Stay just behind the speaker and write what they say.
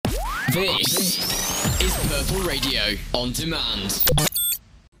This is Purple Radio on demand.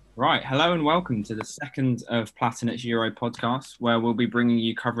 Right, hello and welcome to the second of Platinet's Euro podcast, where we'll be bringing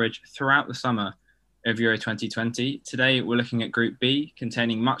you coverage throughout the summer of Euro 2020. Today, we're looking at Group B,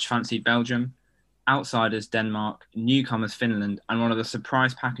 containing much fancied Belgium, outsiders Denmark, newcomers Finland, and one of the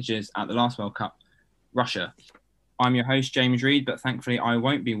surprise packages at the last World Cup, Russia. I'm your host, James Reed, but thankfully I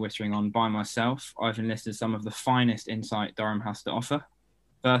won't be whittering on by myself. I've enlisted some of the finest insight Durham has to offer.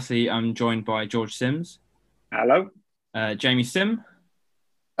 Firstly, I'm joined by George Sims. Hello. Jamie Sim.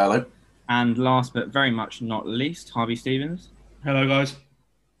 Hello. And last but very much not least, Harvey Stevens. Hello, guys.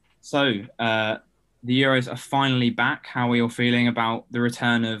 So, the Euros are finally back. How are we all feeling about the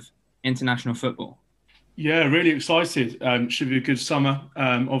return of international football? Yeah, really excited. Should be a good summer.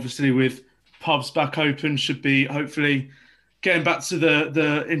 Obviously, with pubs back open, should be hopefully getting back to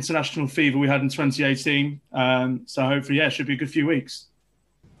the international fever we had in 2018. So hopefully, yeah, should be a good few weeks.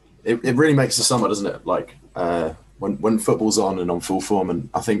 It really makes the summer, doesn't it? Like when football's on and on full form, and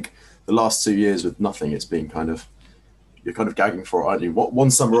I think the last 2 years with nothing, it's been you're kind of gagging for it, aren't you?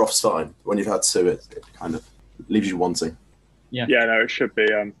 One summer off's fine. When you've had two, it kind of leaves you wanting. Yeah, no, it should be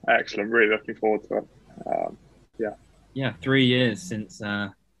excellent. Really looking forward to it. Yeah, 3 years since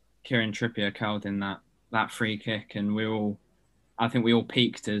Kieran Trippier curled in that free kick, and I think we all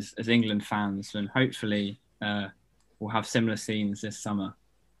peaked as England fans, and hopefully we'll have similar scenes this summer.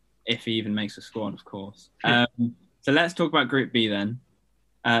 If he even makes a squad, of course. So let's talk about Group B then.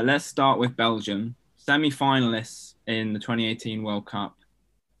 Let's start with Belgium. Semi-finalists in the 2018 World Cup.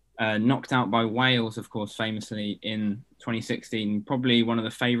 Knocked out by Wales, of course, famously in 2016. Probably one of the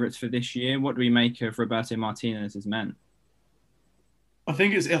favourites for this year. What do we make of Roberto Martinez's men? I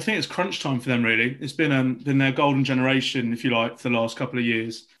think it's crunch time for them, really. It's been their golden generation, if you like, for the last couple of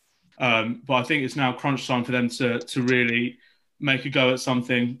years. But I think it's now crunch time for them to really make a go at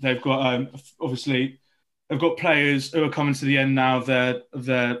something. They've got obviously they've got players who are coming to the end now of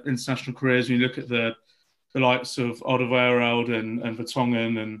their international careers. When you look at the likes of Alderweireld and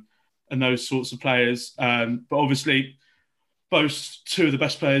Vertonghen and those sorts of players, but obviously both two of the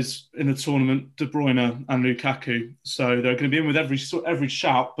best players in the tournament, De Bruyne and Lukaku. So they're going to be in with every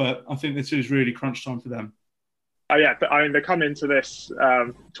shout. But I think this is really crunch time for them. Oh yeah, I mean they come into this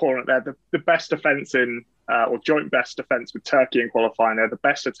tournament. They're the best defence or joint best defence with Turkey in qualifying. They're the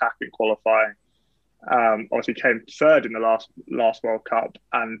best attack in qualifying. Obviously came third in the last World Cup,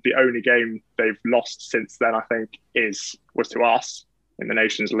 and the only game they've lost since then, I think, was to us in the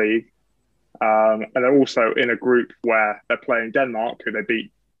Nations League. And they're also in a group where they're playing Denmark, who they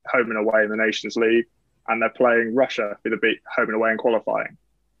beat home and away in the Nations League, and they're playing Russia, who they beat home and away in qualifying.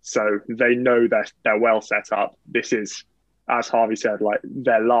 So they know they're well set up. This is, as Harvey said, like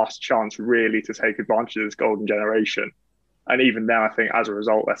their last chance really to take advantage of this golden generation. And even then, I think as a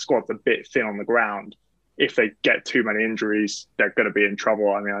result, their squad's a bit thin on the ground. If they get too many injuries, they're going to be in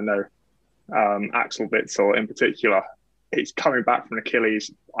trouble. I mean, I know Axel Witsel in particular, he's coming back from Achilles.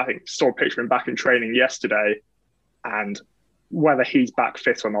 I think saw a picture of him back in training yesterday. And whether he's back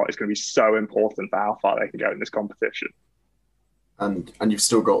fit or not is going to be so important for how far they can go in this competition. And you've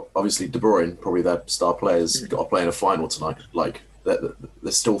still got, obviously, De Bruyne, probably their star players, got to play in a final tonight. Like,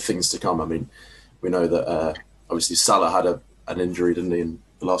 there's still things to come. I mean, we know that, obviously, Salah had an injury, didn't he, in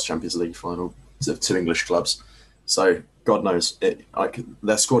the last Champions League final to two English clubs. So, God knows,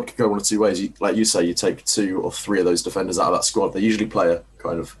 their squad could go one of two ways. Like you say, you take two or three of those defenders out of that squad. They usually play a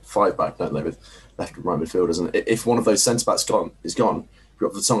kind of five-back, don't they, with left and right midfielders. And if one of those centre-backs is gone, you've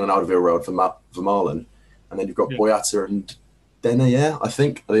got Vertonghen and Alderweireld for Vermaelen, and then you've got Boyata and Denayer, I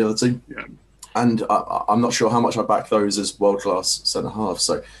think, are the other two. Yeah. And I'm not sure how much I back those as world-class centre-halves.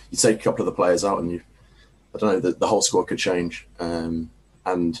 So you take a couple of the players out and I don't know, the whole squad could change. And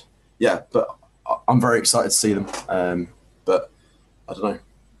yeah, but I'm very excited to see them. But I don't know.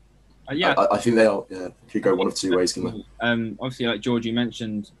 I think they are. Yeah, could go one of two ways, can they? Obviously, like George, you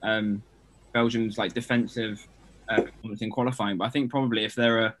mentioned Belgium's like defensive performance in qualifying, but I think probably if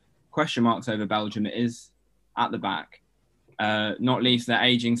there are question marks over Belgium, it is at the back. Not least their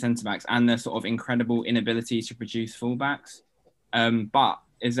ageing centre-backs and their sort of incredible inability to produce full-backs. But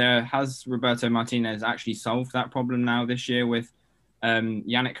has Roberto Martinez actually solved that problem now this year with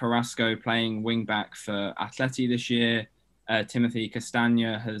Yannick Carrasco playing wing-back for Atleti this year? Timothy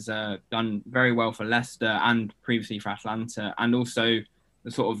Castagne has done very well for Leicester and previously for Atlanta. And also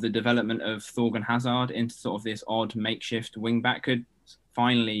the development of Thorgan Hazard into sort of this odd makeshift wing-back. Could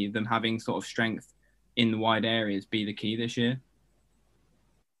finally them having sort of strength in the wide areas be the key this year?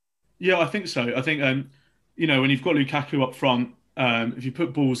 Yeah, I think so. I think, when you've got Lukaku up front, if you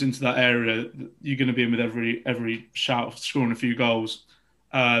put balls into that area, you're going to be in with every shout of scoring a few goals.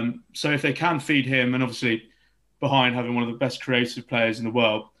 So if they can feed him, and obviously behind having one of the best creative players in the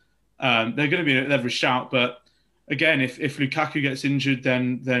world, they're going to be a leverage shout. But again, if Lukaku gets injured,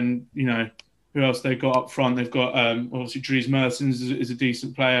 then who else they've got up front? They've got obviously Dries Mertens is a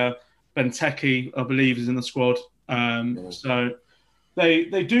decent player. Benteke, I believe, is in the squad. So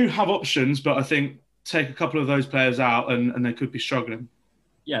they do have options, but I think take a couple of those players out and they could be struggling.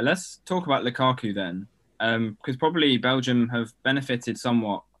 Yeah, let's talk about Lukaku then, because probably Belgium have benefited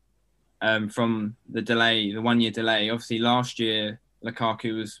somewhat from the delay, the 1 year delay. Obviously, last year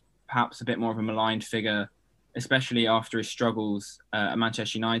Lukaku was perhaps a bit more of a maligned figure, especially after his struggles at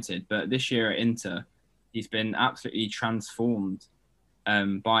Manchester United. But this year at Inter, he's been absolutely transformed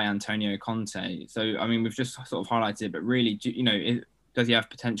by Antonio Conte. So, I mean, we've just sort of highlighted it, but really, does he have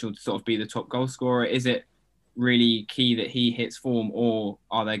potential to sort of be the top goal scorer? Is it really key that he hits form, or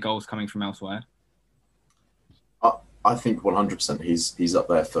are there goals coming from elsewhere? I think 100% he's up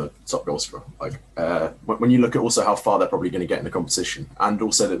there for top goal scorer. Like when you look at also how far they're probably going to get in the competition, and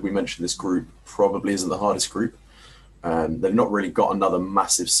also that we mentioned this group probably isn't the hardest group. They've not really got another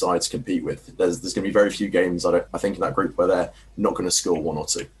massive side to compete with. There's going to be very few games I think in that group where they're not going to score one or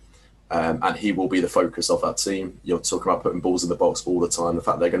two. And he will be the focus of that team. You're talking about putting balls in the box all the time. The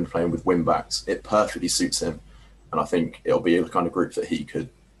fact they're going to be playing with wing backs, it perfectly suits him. And I think it'll be the kind of group that he could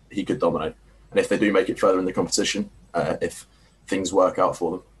dominate. And if they do make it further in the competition, if things work out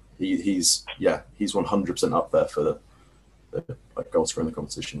for them, he's 100% up there for the goal scorer in the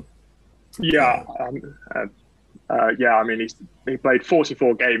competition. Yeah. I mean, he played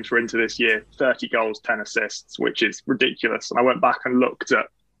 44 games for Inter this year, 30 goals, 10 assists, which is ridiculous. And I went back and looked at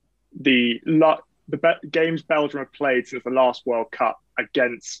the games Belgium have played since the last World Cup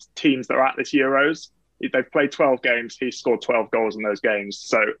against teams that are at this Euros. They've played 12 games. He's scored 12 goals in those games.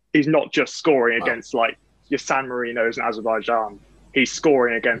 So he's not just scoring against like your San Marinos and Azerbaijan. He's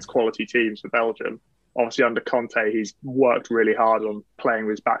scoring against quality teams for Belgium. Obviously, under Conte, he's worked really hard on playing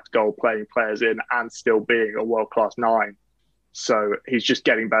with his back to goal, playing players in, and still being a world-class 9. So he's just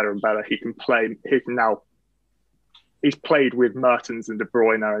getting better and better. He can play. He's played with Mertens and De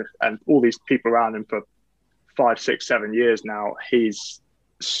Bruyne and all these people around him for 5, 6, 7 years now. He's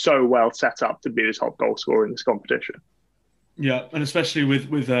so well set up to be the top goal scorer in this competition. Yeah, and especially with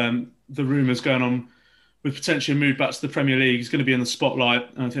the rumours going on with potentially a move back to the Premier League, he's going to be in the spotlight,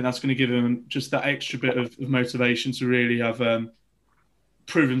 and I think that's going to give him just that extra bit of motivation to really have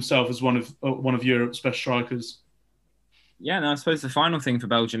prove himself as one of Europe's best strikers. Yeah, and I suppose the final thing for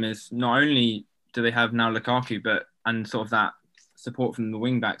Belgium is not only do they have now Lukaku, and sort of that support from the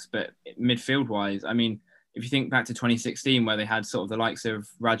wing backs, but midfield wise, I mean, if you think back to 2016, where they had sort of the likes of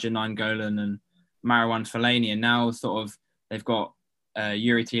Radja Nainggolan and Marouane Fellaini, and now sort of they've got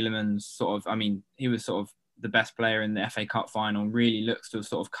Yuri Tielemans, sort of, I mean, he was sort of the best player in the FA Cup final, really looks to have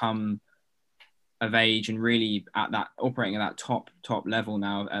sort of come of age and really operating at that top level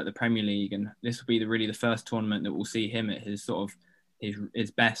now at the Premier League. And this will be really the first tournament that we'll see him at his sort of his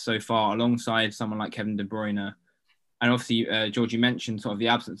best so far, alongside someone like Kevin De Bruyne. And obviously, George, you mentioned sort of the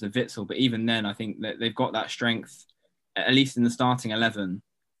absence of Witsel, but even then, I think that they've got that strength, at least in the starting 11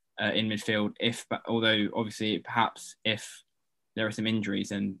 in midfield. Although obviously, perhaps if there are some injuries,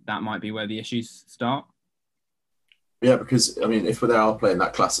 then that might be where the issues start. Yeah, because I mean, if they are playing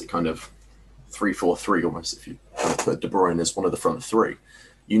that classic kind of 3-4-3 almost, if you put De Bruyne as one of the front three,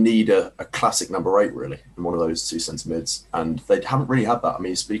 you need a classic number 8 really in one of those two centre mids, and they haven't really had that. I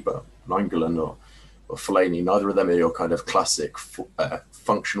mean, you speak about Nainggolan or Fellaini, neither of them are your kind of classic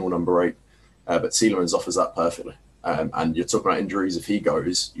functional number 8, but Tielemans offers that perfectly. And you're talking about injuries. If he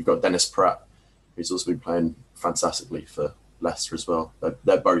goes, you've got Dennis Praet, who's also been playing fantastically for Leicester as well.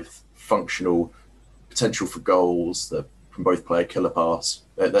 They're both functional, potential for goals. They can both play a killer pass.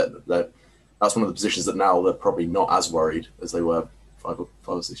 That's one of the positions that now they're probably not as worried as they were 5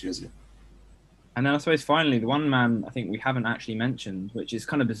 or 6 years ago. And then I suppose finally, the one man I think we haven't actually mentioned, which is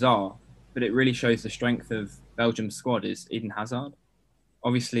kind of bizarre, but it really shows the strength of Belgium's squad, is Eden Hazard.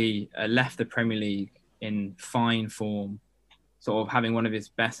 Obviously, left the Premier League in fine form, sort of having one of his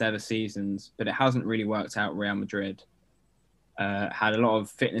best ever seasons, but it hasn't really worked out Real Madrid. Had a lot of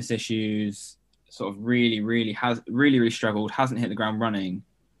fitness issues, sort of really struggled, hasn't hit the ground running.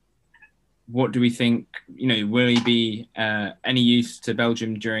 What do we think, will he be any use to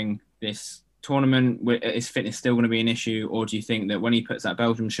Belgium during this tournament? Is fitness still going to be an issue, or do you think that when he puts that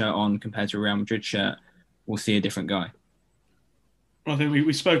Belgium shirt on compared to a Real Madrid shirt, we'll see a different guy? I think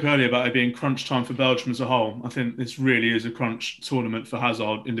we spoke earlier about it being crunch time for Belgium as a whole. I think this really is a crunch tournament for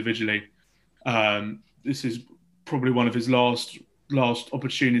Hazard individually. This is probably one of his last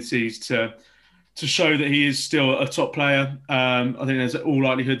opportunities to to show that he is still a top player. I think there's all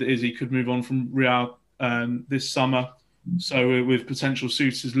likelihood that Izzy could move on from Real this summer. So with potential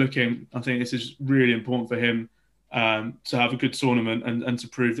suitors looking, I think this is really important for him to have a good tournament and to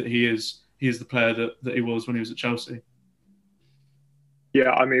prove that he is the player that he was when he was at Chelsea.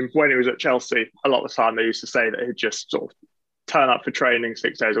 Yeah, I mean, when he was at Chelsea, a lot of the time they used to say that he'd just sort of turn up for training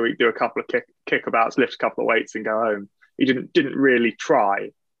 6 days a week, do a couple of kickabouts, lift a couple of weights and go home. He didn't really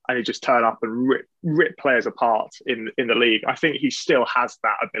try, and he'd just turn up and rip players apart in the league. I think he still has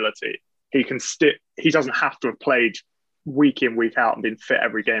that ability. He doesn't have to have played week in, week out and been fit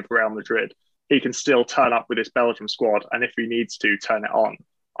every game for Real Madrid. He can still turn up with this Belgium squad, and if he needs to, turn it on.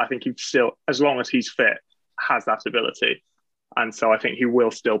 I think he still, as long as he's fit, has that ability. And so I think he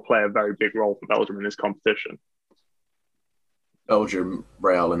will still play a very big role for Belgium in this competition. Belgium,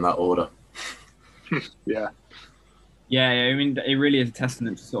 Real in that order. Yeah. Yeah, I mean, it really is a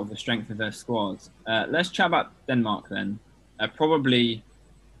testament to sort of the strength of their squads. Let's chat about Denmark then. Probably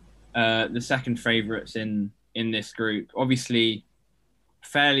the second favourites in this group. Obviously,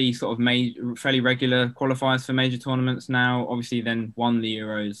 fairly regular qualifiers for major tournaments now. Obviously, then won the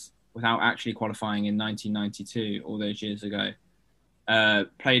Euros without actually qualifying in 1992, all those years ago.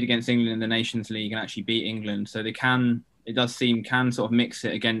 Played against England in the Nations League and actually beat England. So they can sort of mix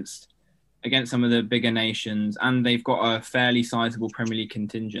it against some of the bigger nations, and they've got a fairly sizable Premier League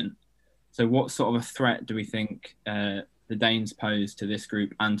contingent. So what sort of a threat do we think the Danes pose to this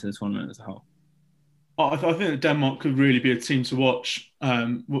group and to the tournament as a whole? I think that Denmark could really be a team to watch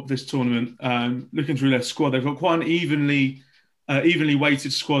this tournament. Looking through their squad, they've got quite an evenly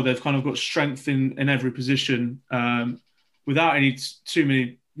weighted squad. They've kind of got strength in every position without too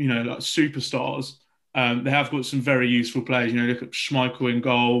many, like superstars. They have got some very useful players. Look at Schmeichel in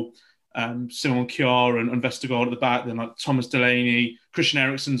goal, Simon Kjaer and Vestergaard at the back. Then like Thomas Delaney, Christian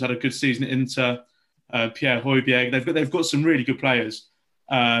Eriksen's had a good season at Inter. Pierre Højbjerg. They've got some really good players.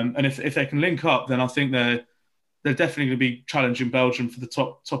 And if they can link up, then I think they're definitely going to be challenging Belgium for the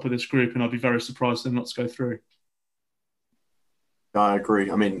top of this group, and I'd be very surprised them not to go through. I agree.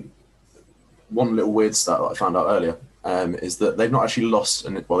 I mean, one little weird stat that I found out earlier is that they've not actually lost,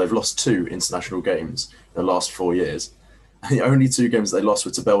 they've lost 2 international games in the last 4 years. And the only 2 games they lost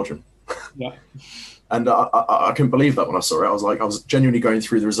were to Belgium. Yeah. And I couldn't believe that when I saw it. I was genuinely going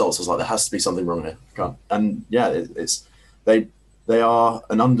through the results. I was like, there has to be something wrong here. And yeah, they are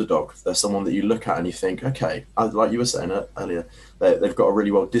an underdog. They're someone that you look at and you think, okay, like you were saying earlier, they've got a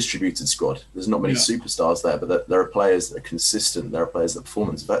really well distributed squad. There's not many superstars there, but there are players that are consistent. There are players that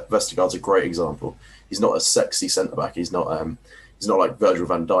perform. Vestergaard's a great example. He's not a sexy centre back. He's not like Virgil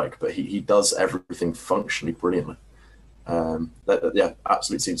van Dijk, but he does everything functionally brilliantly.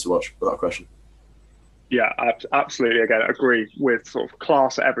 Absolute team to watch without question. Yeah, absolutely. Again, agree with sort of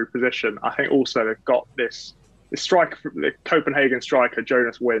class at every position. I think also they've got this striker, the Copenhagen striker,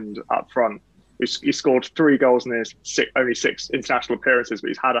 Jonas Wind up front. He scored 3 goals in his only 6 international appearances, but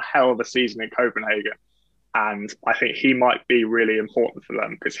he's had a hell of a season in Copenhagen. And I think he might be really important for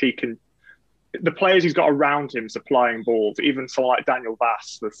them because the players he's got around him supplying balls, even someone like Daniel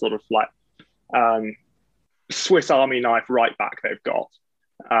Vass, the sort of like Swiss Army knife right back they've got.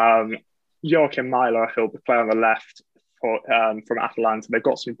 Joachim Meiler, he'll play on the left from Atalanta. They've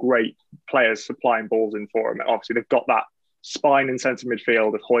got some great players supplying balls in for him. And obviously, they've got that spine in centre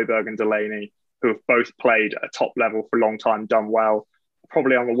midfield of Højbjerg and Delaney, who have both played at a top level for a long time, done well.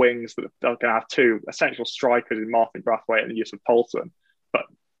 Probably on the wings, they're going to have 2 essential strikers in Martin Braithwaite and Yusuf Poulsen. But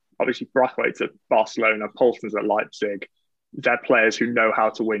obviously, Braithwaite's at Barcelona, Poulsen's at Leipzig. They're players who know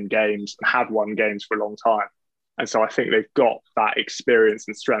how to win games and have won games for a long time. And so I think they've got that experience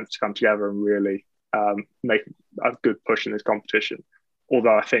and strength to come together and really make a good push in this competition.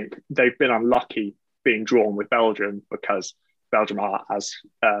 Although I think they've been unlucky being drawn with Belgium because Belgium are, as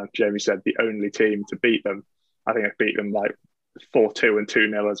Jamie said, the only team to beat them. I think they've beat them like 4-2 and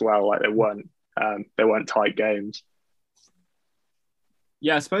 2-0 as well. Like they weren't tight games.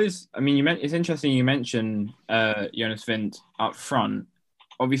 Yeah, I suppose. I mean, it's interesting you mentioned Jonas Wind up front.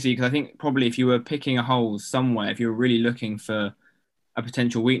 Obviously, because I think probably if you were picking a hole somewhere, if you were really looking for a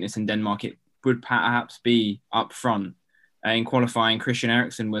potential weakness in Denmark, it would perhaps be up front. In qualifying, Christian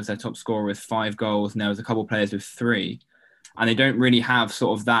Eriksen was their top scorer with 5 goals, and there was a couple of players with 3. And they don't really have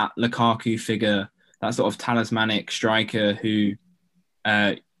sort of that Lukaku figure, that sort of talismanic striker who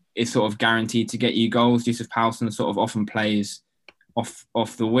is sort of guaranteed to get you goals. Yusuf Poulsen sort of often plays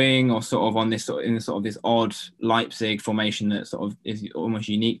off the wing or sort of on this sort of this odd Leipzig formation that sort of is almost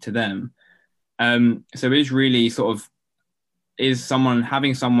unique to them. So it is really sort of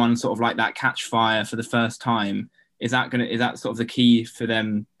having someone sort of like that catch fire for the first time Is that sort of the key for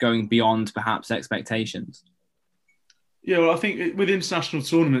them going beyond perhaps expectations? Yeah, well, I think with international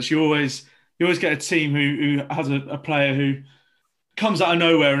tournaments, you always get a team who has a player who comes out of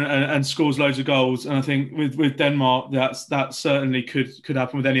nowhere and scores loads of goals. And I think with Denmark, that certainly could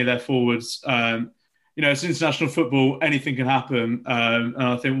happen with any of their forwards. It's international football; anything can happen. And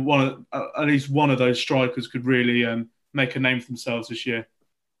I think at least one of those strikers could really make a name for themselves this year.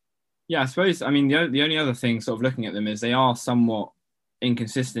 Yeah, I suppose. I mean, the only other thing, sort of looking at them, is they are somewhat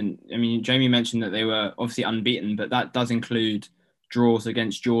inconsistent. I mean, Jamie mentioned that they were obviously unbeaten, but that does include draws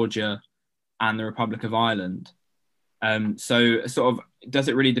against Georgia and the Republic of Ireland. So, sort of, does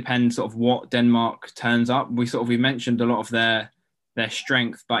it really depend, sort of, what Denmark turns up? We mentioned a lot of their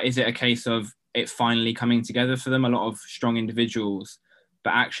strength, but is it a case of it finally coming together for them? A lot of strong individuals,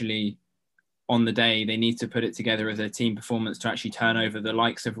 but actually, on the day, they need to put it together as a team performance to actually turn over the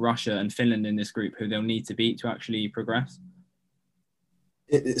likes of Russia and Finland in this group, who they'll need to beat to actually progress.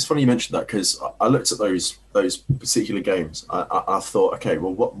 It's funny you mentioned that, because I looked at those particular games. I thought, okay,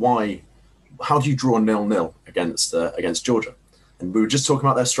 well, why? How do you draw 0-0 against Georgia? And we were just talking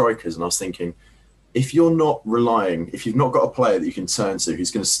about their strikers, and I was thinking, if you've not got a player that you can turn to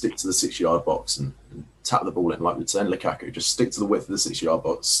who's going to stick to the 6-yard box and tap the ball in, like Zen Lukaku, just stick to the width of the 6-yard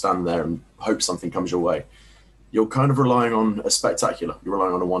box, stand there and hope something comes your way, you're kind of relying on a spectacular. You're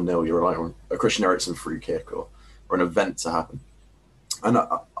relying on a 1-0. You're relying on a Christian Eriksen free kick or an event to happen. And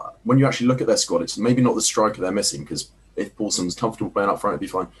when you actually look at their squad, it's maybe not the striker they're missing, because if Paulson's comfortable playing up front, it'd be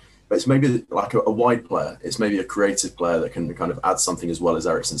fine. But it's maybe like a wide player. It's maybe a creative player that can kind of add something as well as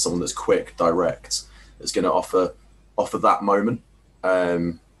Eriksen, someone that's quick, direct, that's going to offer that moment.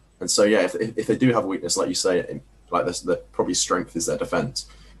 And so, yeah, if they do have a weakness, like you say, like this, the probably strength is their defence.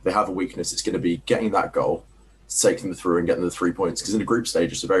 If they have a weakness, it's going to be getting that goal to take them through and getting the 3 points. Because in the group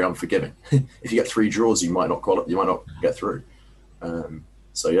stage, it's very unforgiving. If you get 3 draws, you might not get through.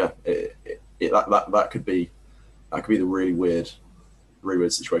 So yeah, that could be the really weird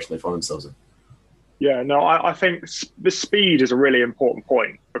situation they find themselves in. Yeah, no, I think the speed is a really important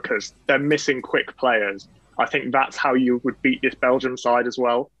point, because they're missing quick players. I think that's how you would beat this Belgium side as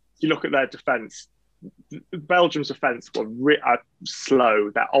well. If you look at their defence, Belgium's defence are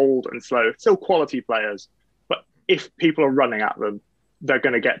slow. They're old and slow, still quality players. But if people are running at them, they're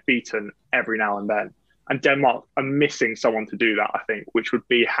going to get beaten every now and then. And Denmark are missing someone to do that, I think, which would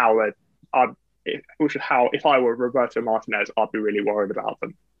be how if I were Roberto Martinez, I'd be really worried about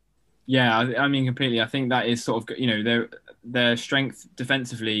them. Yeah, I mean, completely. I think that is sort of, their strength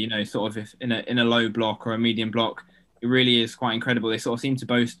defensively, sort of if in a low block or a medium block, it really is quite incredible. They sort of seem to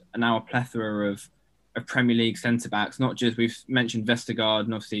boast now a plethora of Premier League centre-backs, not just, we've mentioned Vestergaard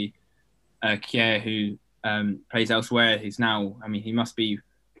and obviously Kjær, who plays elsewhere. He's now, I mean, he must be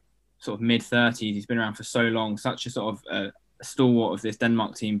sort of mid-30s. He's been around for so long, such a sort of a stalwart of this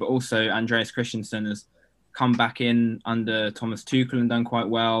Denmark team, but also Andreas Christensen has come back in under Thomas Tuchel and done quite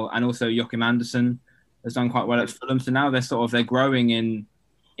well, and also Joachim Andersen has done quite well at Fulham. So now they're growing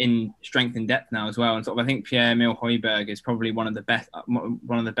in strength and depth now as well. And sort of I think Pierre-Emile Højbjerg is probably one of the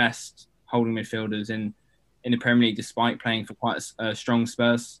best holding midfielders in the Premier League, despite playing for quite a strong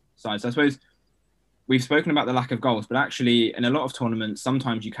Spurs side. So I suppose we've spoken about the lack of goals, but actually in a lot of tournaments,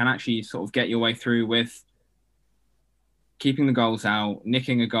 sometimes you can actually sort of get your way through with keeping the goals out,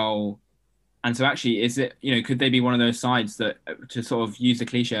 nicking a goal. And so actually, could they be one of those sides that, to sort of use the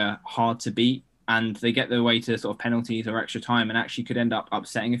cliche, hard to beat, and they get their way to sort of penalties or extra time and actually could end up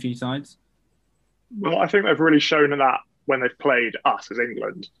upsetting a few sides? Well, I think they've really shown that when they've played us as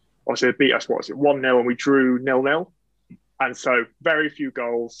England. Obviously, they beat us, 1-0, and we drew 0-0. And so very few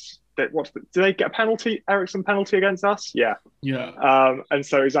goals. Do they get a penalty, Eriksen penalty against us? Yeah. Yeah. And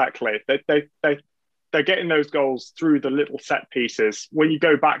so exactly, they're getting those goals through the little set pieces. When you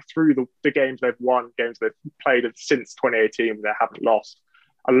go back through the games they've won, games they've played since 2018, they haven't lost.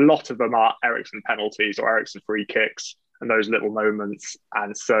 A lot of them are Eriksen penalties or Eriksen free kicks and those little moments.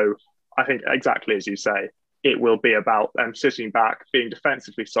 And so I think exactly as you say, it will be about them sitting back, being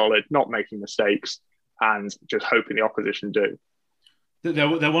defensively solid, not making mistakes, and just hoping the opposition do.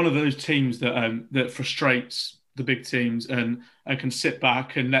 They're one of those teams that frustrates the big teams and can sit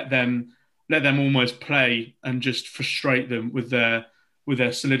back and let them almost play and just frustrate them with their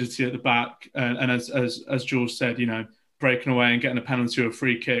solidity at the back. And as George said, breaking away and getting a penalty or a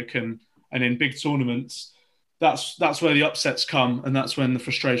free kick. And in big tournaments, that's where the upsets come, and that's when the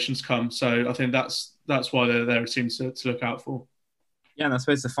frustrations come. So I think that's why they're a team to look out for. Yeah, and I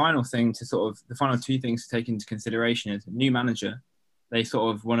suppose the final two things to take into consideration is new manager. They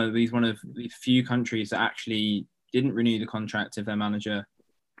sort of one of the few countries that actually didn't renew the contract of their manager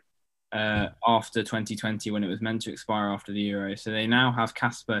after 2020 when it was meant to expire after the Euro. So they now have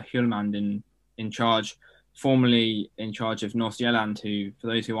Kasper Hjulmand in charge, formerly in charge of Nordsjælland, who, for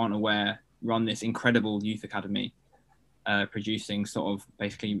those who aren't aware, run this incredible youth academy, producing sort of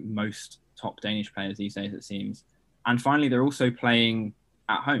basically most top Danish players these days, it seems. And finally, they're also playing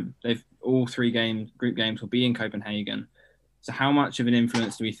at home. They've all 3 group games will be in Copenhagen. So how much of an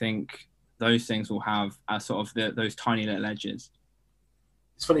influence do we think those things will have as sort of those tiny little edges?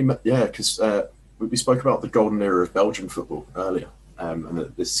 It's funny, yeah, because we spoke about the golden era of Belgian football earlier,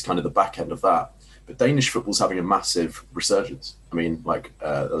 and this is kind of the back end of that. But Danish football's having a massive resurgence. I mean,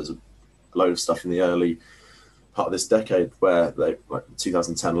 there was a load of stuff in the early part of this decade where they, like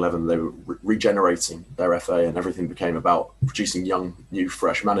 2010, 11, they were regenerating their FA, and everything became about producing young, new,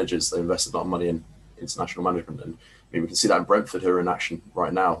 fresh managers. They invested a lot of money in international management, and I mean, we can see that in Brentford, who are in action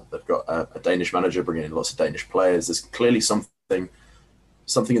right now. They've got a Danish manager bringing in lots of Danish players. There's clearly something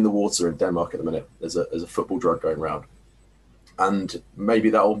in the water in Denmark at the minute. There's a football drug going around, and maybe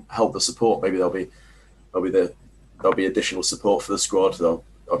that'll help the support. Maybe there'll be additional support for the squad.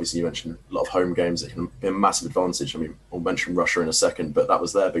 Obviously, you mentioned a lot of home games. It can be a massive advantage. I mean, we'll mention Russia in a second, but that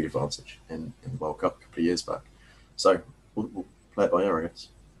was their big advantage in the World Cup a couple of years back. So we'll play it by ear, I guess.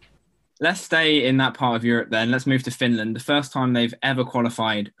 Let's stay in that part of Europe then. Let's move to Finland. The first time they've ever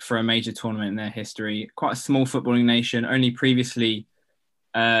qualified for a major tournament in their history. Quite a small footballing nation, only previously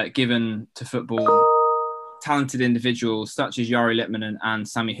given to football talented individuals such as Jari Litmanen and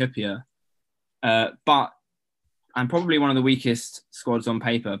Sami Hyypiä. And probably one of the weakest squads on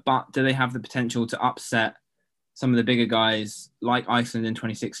paper, but do they have the potential to upset some of the bigger guys like Iceland in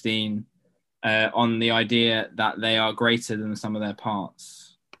 2016 on the idea that they are greater than the sum of their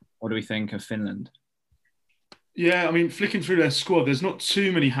parts? What do we think of Finland? Yeah, I mean, flicking through their squad, there's not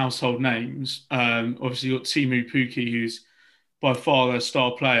too many household names. Obviously, you've got Teemu Pukki, who's by far their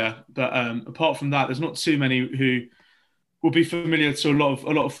star player. But apart from that, there's not too many who will be familiar to a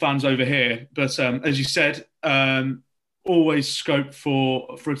lot of fans over here. But as you said, always scope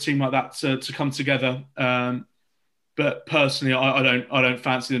for a team like that to come together. But personally, I don't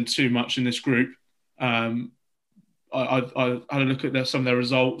fancy them too much in this group. I had a look at some of their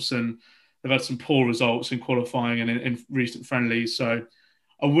results, and they've had some poor results in qualifying and in recent friendlies. So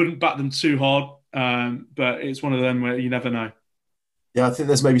I wouldn't back them too hard, but it's one of them where you never know. Yeah, I think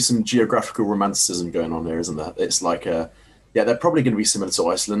there's maybe some geographical romanticism going on here, isn't there? It's like, they're probably going to be similar to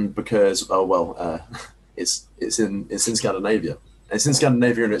Iceland because, it's in Scandinavia. And it's in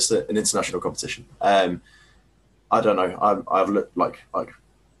Scandinavia, and it's an international competition. I don't know. I've looked like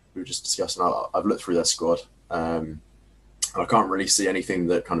we were just discussing. I've looked through their squad. And I can't really see anything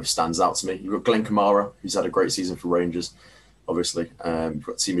that kind of stands out to me. You've got Glenn Kamara, who's had a great season for Rangers, obviously. You've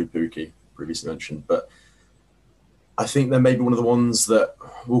got Teemu Pukki, previously mentioned. But I think they're maybe one of the ones that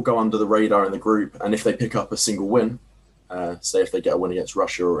will go under the radar in the group. And if they pick up a single win, say if they get a win against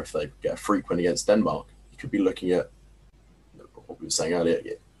Russia or if they get a freak win against Denmark, you could be looking at what we were saying earlier.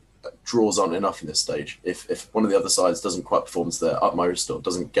 Draws aren't enough in this stage. If one of the other sides doesn't quite perform to their utmost or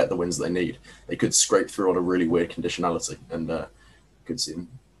doesn't get the wins they need, they could scrape through on a really weird conditionality and could see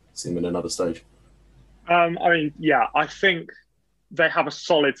them in another stage. I think they have a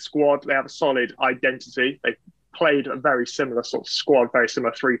solid squad. They have a solid identity. They've played a very similar sort of squad, very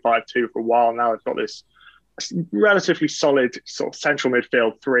similar 3-5-2 for a while now. They've got this relatively solid sort of central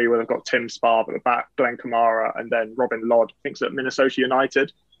midfield three where they've got Tim Sparb at the back, Glenn Kamara, and then Robin Lod, I think it's at Minnesota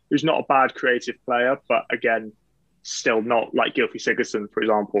United, who's not a bad creative player, but again, still not like Gylfi Sigurdsson, for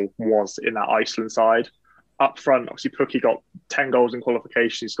example, was in that Iceland side. Up front, obviously, Pukki got 10 goals in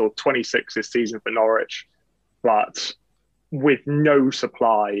qualification. He scored 26 this season for Norwich. But with no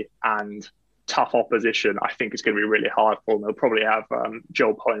supply and tough opposition, I think it's going to be really hard for them. They'll probably have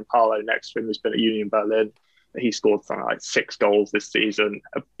Joel Pohjanpalo next to him, who's been at Union Berlin. He scored something like 6 goals this season,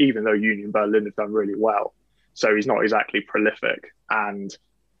 even though Union Berlin have done really well. So he's not exactly prolific. And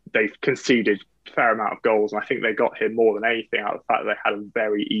they've conceded a fair amount of goals. And I think they got here more than anything out of the fact that they had a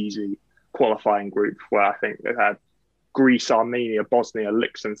very easy qualifying group where I think they had Greece, Armenia, Bosnia,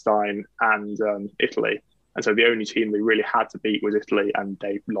 Liechtenstein, and Italy. And so the only team they really had to beat was Italy, and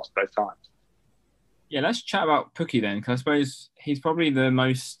they lost both times. Yeah, let's chat about Pukki then, because I suppose he's probably the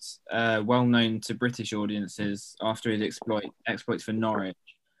most well-known to British audiences after his exploits for Norwich.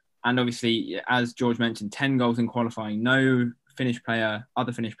 And obviously, as George mentioned, 10 goals in qualifying. No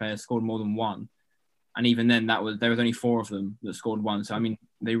other Finnish players scored more than one. And even then, there was only 4 of them that scored one. So, I mean,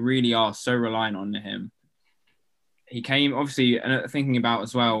 they really are so reliant on him. He came, obviously, thinking about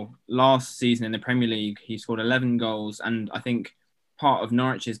as well, last season in the Premier League, he scored 11 goals. And I think part of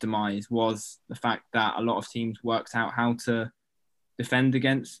Norwich's demise was the fact that a lot of teams worked out how to defend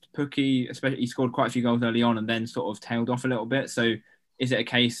against Pukki? Especially, he scored quite a few goals early on and then sort of tailed off a little bit. So is it a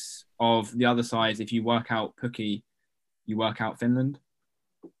case of the other side, if you work out Pukki, you work out Finland?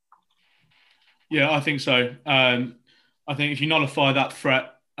 Yeah, I think so. I think if you nullify that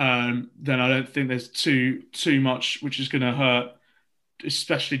threat, then I don't think there's too much which is going to hurt,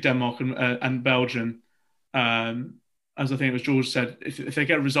 especially Denmark and Belgium. As I think it was George said, if they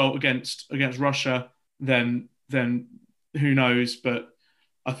get a result against Russia, then who knows? But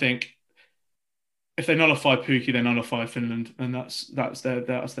I think if they nullify Pukki, they nullify Finland, and that's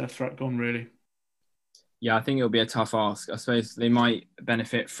their threat gone, really. Yeah, I think it'll be a tough ask. I suppose they might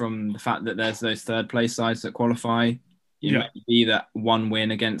benefit from the fact that there's those third place sides that qualify. It may be that one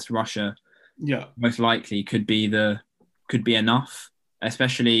win against Russia, most likely could be enough,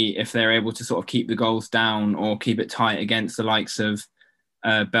 especially if they're able to sort of keep the goals down or keep it tight against the likes of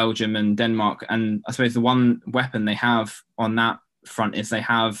Belgium and Denmark. And I suppose the one weapon they have on that front is they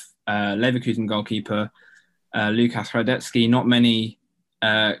have Leverkusen goalkeeper Lukas Hradecky. Not many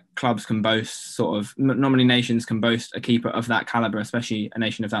clubs can boast not many nations can boast a keeper of that caliber, especially a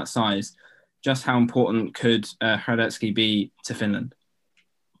nation of that size. Just how important could Hradecky be to Finland?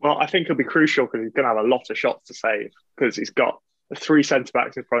 Well, I think it'll be crucial because he's going to have a lot of shots to save because he's got the three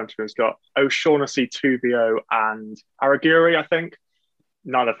centre-backs in front of him. He's got O'Shaughnessy, Tuvio and Araguri, I think.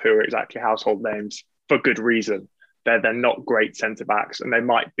 None of who are exactly household names for good reason. They're not great centre-backs and they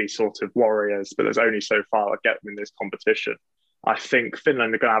might be sort of warriors, but there's only so far I get them in this competition. I think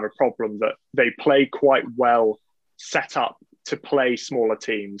Finland are going to have a problem that they play quite well set up to play smaller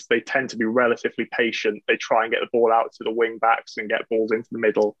teams. They tend to be relatively patient. They try and get the ball out to the wing backs and get balls into the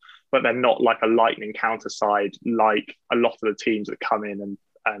middle, but they're not like a lightning counter side like a lot of the teams that come in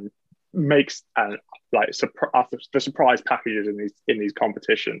and makes the surprise packages in these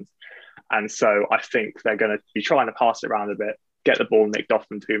competitions. And so I think they're going to be trying to pass it around a bit, get the ball nicked off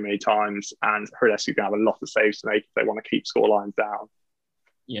them too many times, and Hradecky's going to have a lot of saves to make if they want to keep scorelines down.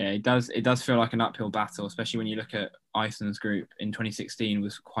 Yeah, it does feel like an uphill battle, especially when you look at Iceland's group in 2016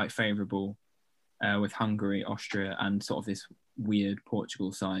 was quite favourable with Hungary, Austria, and sort of this weird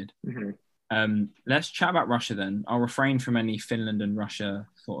Portugal side. Mm-hmm. Let's chat about Russia then. I'll refrain from any Finland and Russia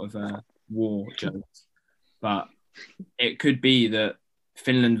sort of war jokes, but it could be that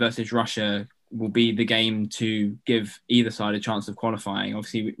Finland versus Russia will be the game to give either side a chance of qualifying.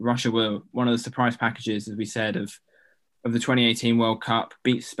 Obviously, Russia were one of the surprise packages, as we said, of the 2018 World Cup,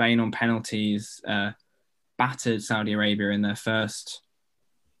 beat Spain on penalties, battered Saudi Arabia in their first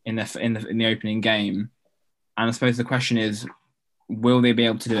in the opening game. And I suppose the question is, will they be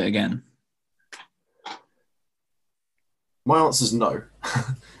able to do it again? My answer is no,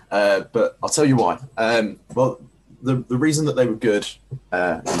 but I'll tell you why. Well, the reason that they were good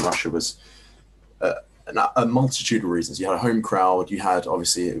in Russia was a multitude of reasons. You had a home crowd. You had,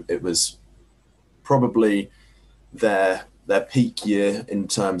 obviously, it was probably their peak year in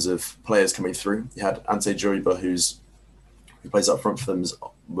terms of players coming through. You had Ante Djuriba, who plays up front for them,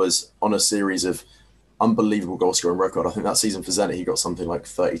 was on a series of unbelievable goal scoring record. I think that season for Zenit, he got something like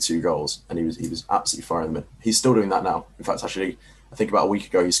 32 goals, and he was absolutely firing them in. He's still doing that now. In fact, actually, I think about a week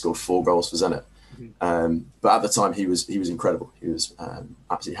ago, he scored 4 goals for Zenit. But at the time, he was incredible. He was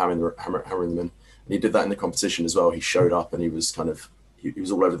absolutely hammering them in. And he did that in the competition as well. He showed up and he was he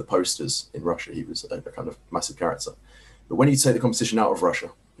was all over the posters in Russia. He was a kind of massive character. But when you take the competition out of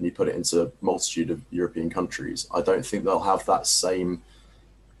Russia and you put it into a multitude of European countries, I don't think they'll have that same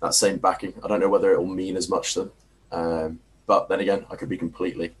backing. I don't know whether it will mean as much to them. But then again, I could be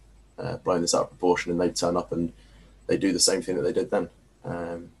completely blowing this out of proportion and they turn up and they do the same thing that they did then.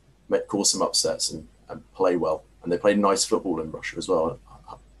 Cause some upsets and play well. And they played nice football in Russia as well.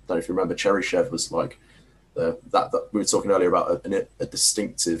 I don't know if you remember, Cheryshev was like that we were talking earlier about a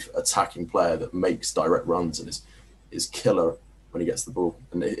distinctive attacking player that makes direct runs and is killer when he gets the ball.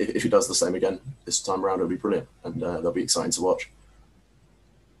 And if he does the same again this time around, it'll be brilliant and they'll be exciting to watch.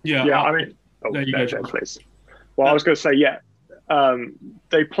 Yeah, I mean, there you go, James, please. Well, I was going to say,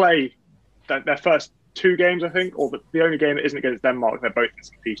 they play their first 2 games, I think, or the only game that isn't against Denmark. They're both in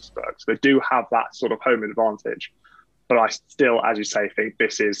St. Petersburg, so they do have that sort of home advantage. But I still, as you say, think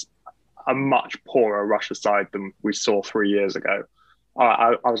this is a much poorer Russia side than we saw 3 years ago.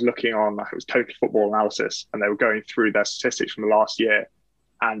 I was looking on, it was Total Football Analysis, and they were going through their statistics from the last year.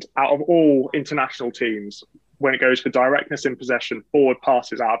 And out of all international teams, when it goes for directness in possession, forward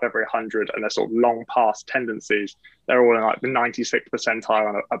passes out of every 100, and their sort of long pass tendencies, they're all in like the 96th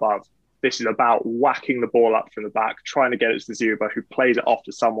percentile and above. This is about whacking the ball up from the back, trying to get it to Zuba, who plays it off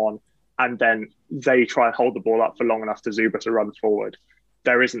to someone, and then they try and hold the ball up for long enough to Zuba to run forward.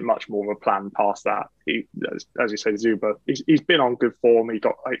 there isn't much more of a plan past that. As you say, Zuba, he's been on good form. He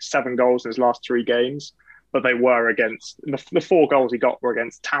got like 7 goals in his last 3 games, but they were against the 4 goals he got were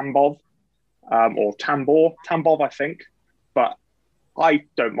against Tambov or Tambov, I think. But I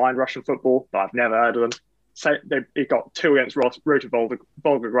don't mind Russian football, but I've never heard of them. So he got 2 against Rota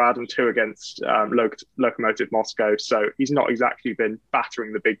Volgograd and 2 against Lokomotiv Moscow. So he's not exactly been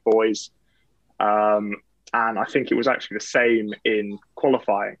battering the big boys. And I think it was actually the same in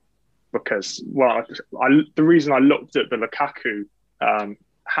qualifying because, well, the reason I looked at the Lukaku,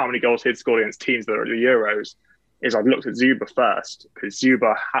 how many goals he'd scored against teams that are at the Euros, is I've looked at Zuba first because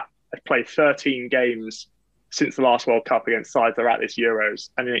Zuba had played 13 games since the last World Cup against sides that are at this Euros,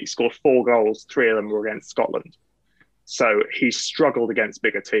 and then he scored 4 goals. 3 of them were against Scotland. So he's struggled against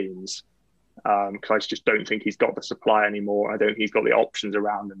bigger teams because I just don't think he's got the supply anymore. I don't think he's got the options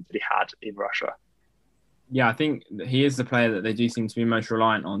around him that he had in Russia. Yeah, I think he is the player that they do seem to be most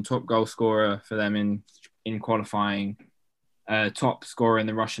reliant on. Top goal scorer for them in qualifying, top scorer in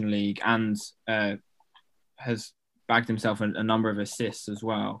the Russian league, and has bagged himself a number of assists as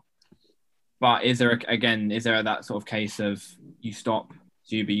well. But is there that sort of case of you stop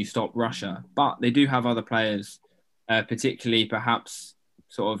Zuba, you stop Russia? But they do have other players, particularly perhaps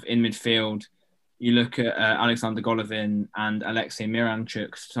sort of in midfield. You look at Alexander Golovin and Alexei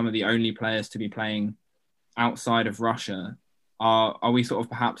Miranchuk, some of the only players to be playing outside of Russia. Are we sort of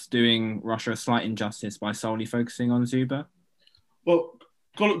perhaps doing Russia a slight injustice by solely focusing on Zuba? Well,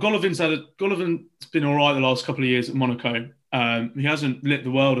 Golovin's been all right the last couple of years at Monaco. He hasn't lit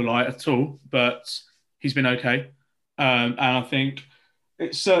the world alight at all, but he's been okay. And I think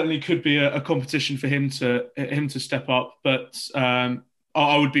it certainly could be a competition for him to step up. But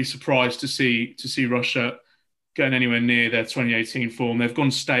I would be surprised to see Russia going anywhere near their 2018 form. They've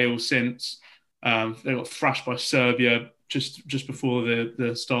gone stale since. They got thrashed by Serbia just before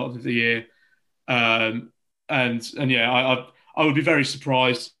the start of the year. I would be very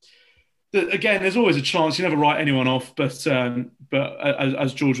surprised. Again, there's always a chance. You never write anyone off, but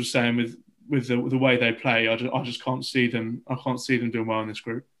as George was saying, with the way they play, I just can't see them. I can't see them doing well in this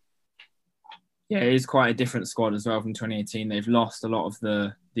group. Yeah, it is quite a different squad as well from 2018. They've lost a lot of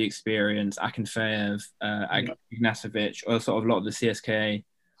the experience. Akinfeev, Ignacevic, or sort of a lot of the CSKA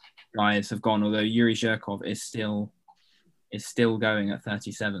guys have gone. Although Yuri Zhirkov is still going at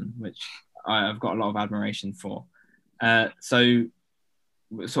 37, which I've got a lot of admiration for. So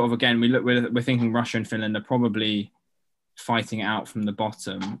sort of again, we're thinking Russia and Finland are probably fighting it out from the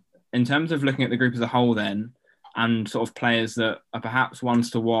bottom. In terms of looking at the group as a whole then, and sort of players that are perhaps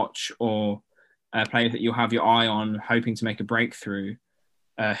ones to watch or players that you'll have your eye on hoping to make a breakthrough,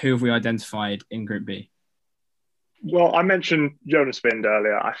 who have we identified in Group B? Well, I mentioned Jonas Wind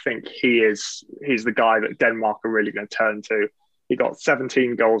earlier. I think he's the guy that Denmark are really going to turn to. He got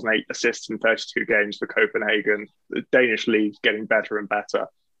 17 goals and 8 assists in 32 games for Copenhagen. The Danish league's getting better and better.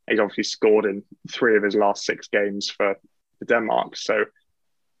 He's obviously scored in 3 of his last 6 games for Denmark. So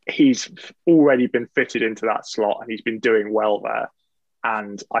he's already been fitted into that slot and he's been doing well there.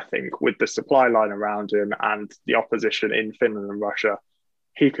 And I think with the supply line around him and the opposition in Finland and Russia,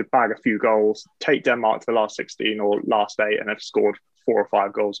 he could bag a few goals, take Denmark to the last 16 or last 8 and have scored 4 or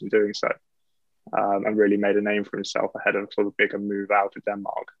 5 goals in doing so. And really made a name for himself ahead of sort of bigger move out of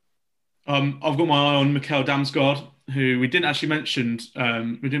Denmark. I've got my eye on Mikkel Damsgaard, who we didn't actually mention.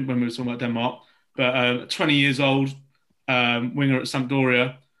 We didn't when we were talking about Denmark, but 20 years old, winger at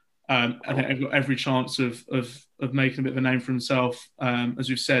Sampdoria. I think he's got every chance of making a bit of a name for himself. As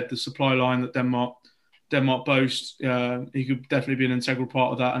we've said, the supply line that Denmark boasts, he could definitely be an integral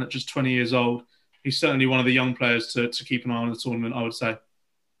part of that. And at just 20 years old, he's certainly one of the young players to keep an eye on the tournament, I would say.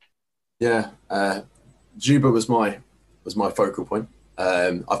 Yeah, Juba was my focal point.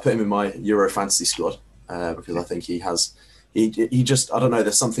 I put him in my Euro fantasy squad because I think he just, I don't know,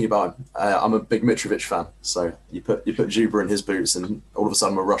 there's something about him. I'm a big Mitrovic fan, so you put Juba in his boots and all of a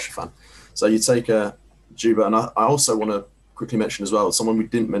sudden I'm a Russia fan. So you take Juba, and I also want to quickly mention as well, someone we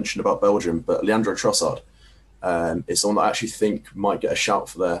didn't mention about Belgium, but Leandro Trossard is someone that I actually think might get a shout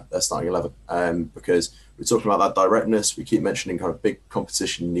for their starting 11 because we're talking about that directness. We keep mentioning kind of big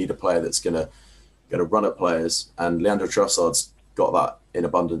competition. You need a player that's going to run at players, and Leandro Trossard's got that in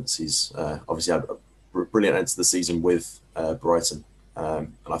abundance. He's obviously had a brilliant end to the season with Brighton,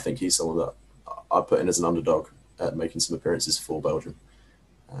 and I think he's someone that I put in as an underdog at making some appearances for Belgium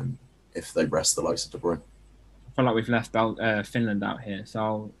if they rest the likes of De Bruyne. I feel like we've left Finland out here,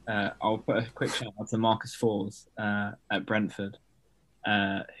 so I'll put a quick shout out to Marcus Fors at Brentford,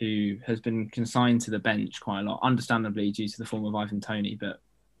 who has been consigned to the bench quite a lot, understandably due to the form of Ivan Toney, but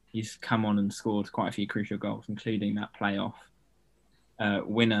he's come on and scored quite a few crucial goals, including that playoff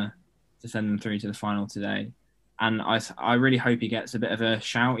winner to send them through to the final today. And I really hope he gets a bit of a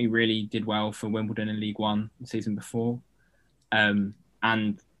shout. He really did well for Wimbledon in League One the season before. And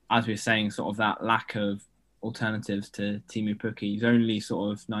as we were saying, sort of that lack of alternatives to Teemu Pukki. He's only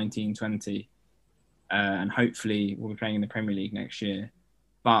sort of 19, 20, and hopefully will be playing in the Premier League next year.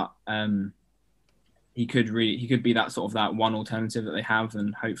 But he could be that sort of that one alternative that they have,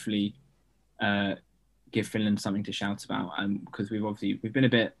 and hopefully give Finland something to shout about. Because we've been a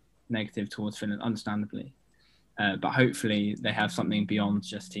bit negative towards Finland, understandably. But hopefully they have something beyond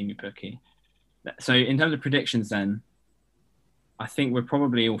just Teemu Pukki. So in terms of predictions, then I think we're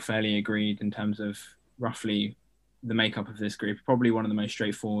probably all fairly agreed in terms of roughly the makeup of this group. Probably one of the most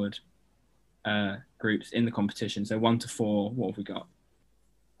straightforward groups in the competition. So 1 to 4, what have we got?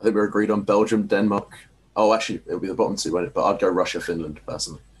 I think we're agreed on Belgium, Denmark. Oh, actually, it'll be the bottom 2, won't it? But I'd go Russia, Finland,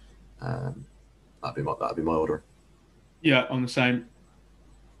 personally. That'd be my order. Yeah, on the same.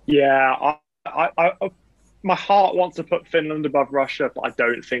 Yeah, I my heart wants to put Finland above Russia, but I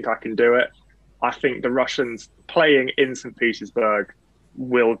don't think I can do it. I think the Russians playing in St. Petersburg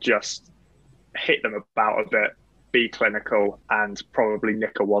will just hit them about a bit, be clinical, and probably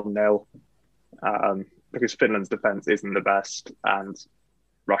nick a 1-0 because Finland's defence isn't the best, and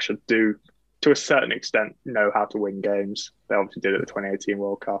Russia do, to a certain extent, know how to win games. They obviously did it at the 2018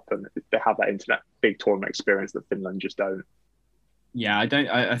 World Cup, and they have that big tournament experience that Finland just don't. Yeah,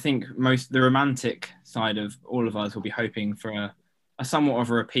 I think the romantic side of all of us will be hoping for a somewhat of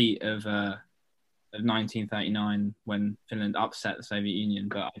a repeat of 1939 when Finland upset the Soviet Union,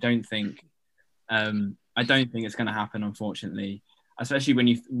 but I don't think it's going to happen, unfortunately. Especially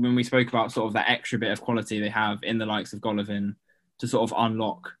when we spoke about sort of that extra bit of quality they have in the likes of Golovin to sort of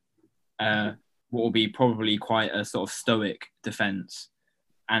unlock what will be probably quite a sort of stoic defence.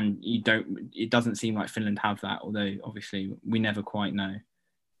 And it doesn't seem like Finland have that, although obviously we never quite know.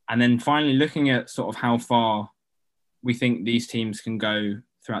 And then finally, looking at sort of how far we think these teams can go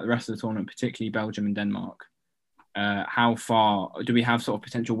throughout the rest of the tournament, particularly Belgium and Denmark. How far do we have sort of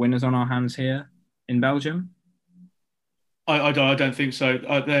potential winners on our hands here in Belgium? I don't think so.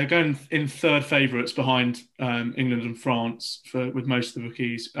 They're going in third favourites behind England and France with most of the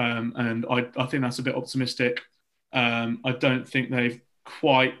bookies, and I think that's a bit optimistic. I don't think they've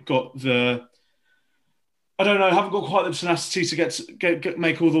quite got haven't got quite the tenacity to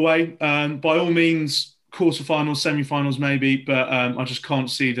make all the way. By all means, quarterfinals, semi-finals maybe, but I just can't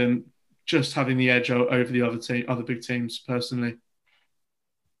see them just having the edge over the other big teams personally.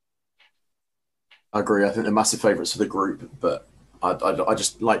 I agree. I think they're massive favourites for the group, but I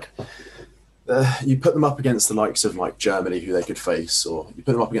just like you put them up against the likes of like Germany, who they could face, or you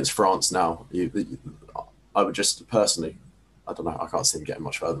put them up against France now. I would just personally, I don't know, I can't see them getting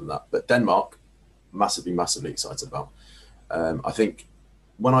much further than that. But Denmark, massively excited about. I think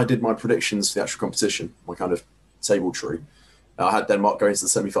when I did my predictions for the actual competition, my kind of table tree, I had Denmark going to the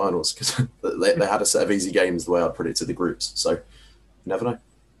semi-finals because they had a set of easy games the way I predicted the groups. So, you never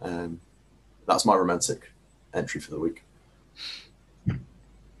know. That's my romantic entry for the week.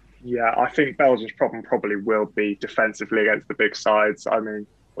 Yeah, I think Belgium's problem probably will be defensively against the big sides. I mean,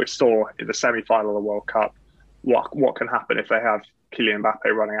 we saw in the semi-final of the World Cup what can happen if they have Kylian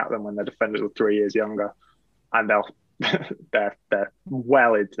Mbappe running at them when their defenders are 3 years younger, and they're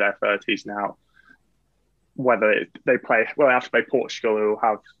well into their 30s now. Whether they have to play Portugal, who will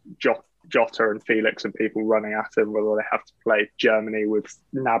have Jota and Felix and people running at them, whether they have to play Germany with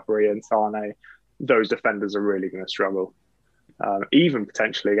Gnabry and Sane, those defenders are really going to struggle. Even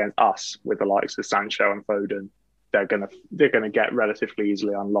potentially against us with the likes of Sancho and Foden, they're going to get relatively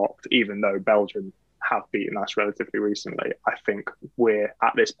easily unlocked, even though Belgium have beaten us relatively recently. I think we're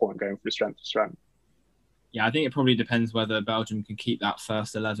at this point going from strength to strength. Yeah, I think it probably depends whether Belgium can keep that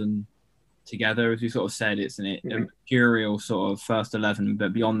first 11 together. As you sort of said, it's an imperial sort of first 11,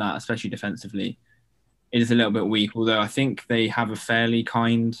 but beyond that, especially defensively, it is a little bit weak. Although I think they have a fairly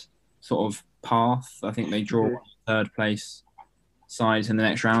kind sort of path. I think they draw third place sides in the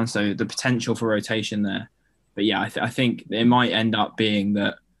next round, so the potential for rotation there. But yeah, I think it might end up being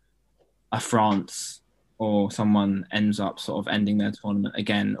that a France or someone ends up sort of ending their tournament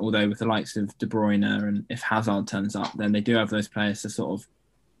again. Although with the likes of De Bruyne, and if Hazard turns up, then they do have those players to sort of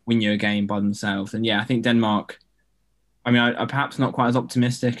win you a game by themselves. And yeah, I think Denmark, I mean, I'm perhaps not quite as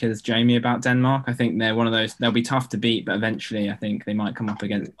optimistic as Jamie about Denmark. I think they're one of those, they'll be tough to beat, but eventually I think they might come up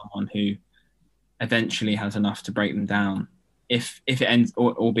against someone who eventually has enough to break them down. If it ends,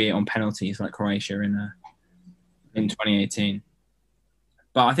 albeit on penalties like Croatia in 2018.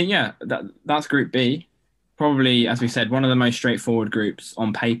 But I think, yeah, that's Group B. Probably, as we said, one of the most straightforward groups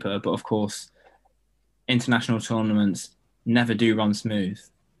on paper. But of course, international tournaments never do run smooth.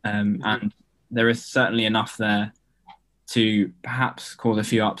 And there is certainly enough there to perhaps cause a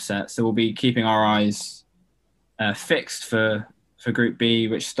few upsets. So we'll be keeping our eyes fixed for Group B,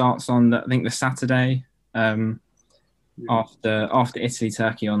 which starts on, I think, the Saturday after Italy,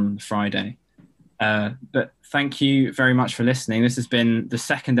 Turkey on Friday. But thank you very much for listening. This has been the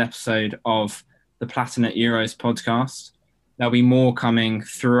second episode of the Platinate Euros podcast. There'll be more coming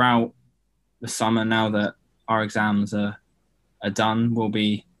throughout the summer now that our exams are done. We'll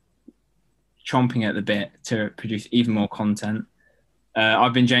be chomping at the bit to produce even more content.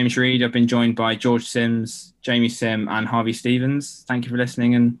 I've been James Reed. I've been joined by George Sims, Jamie Sim, and Harvey Stevens. Thank you for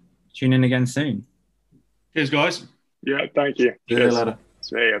listening, and tune in again soon. Cheers, guys. Yeah, thank you. See you later.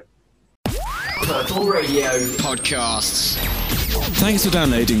 See you. Purple Radio Podcasts. Thanks for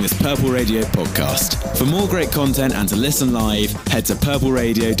downloading this Purple Radio podcast. For more great content and to listen live, head to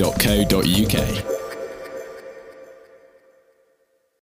purpleradio.co.uk.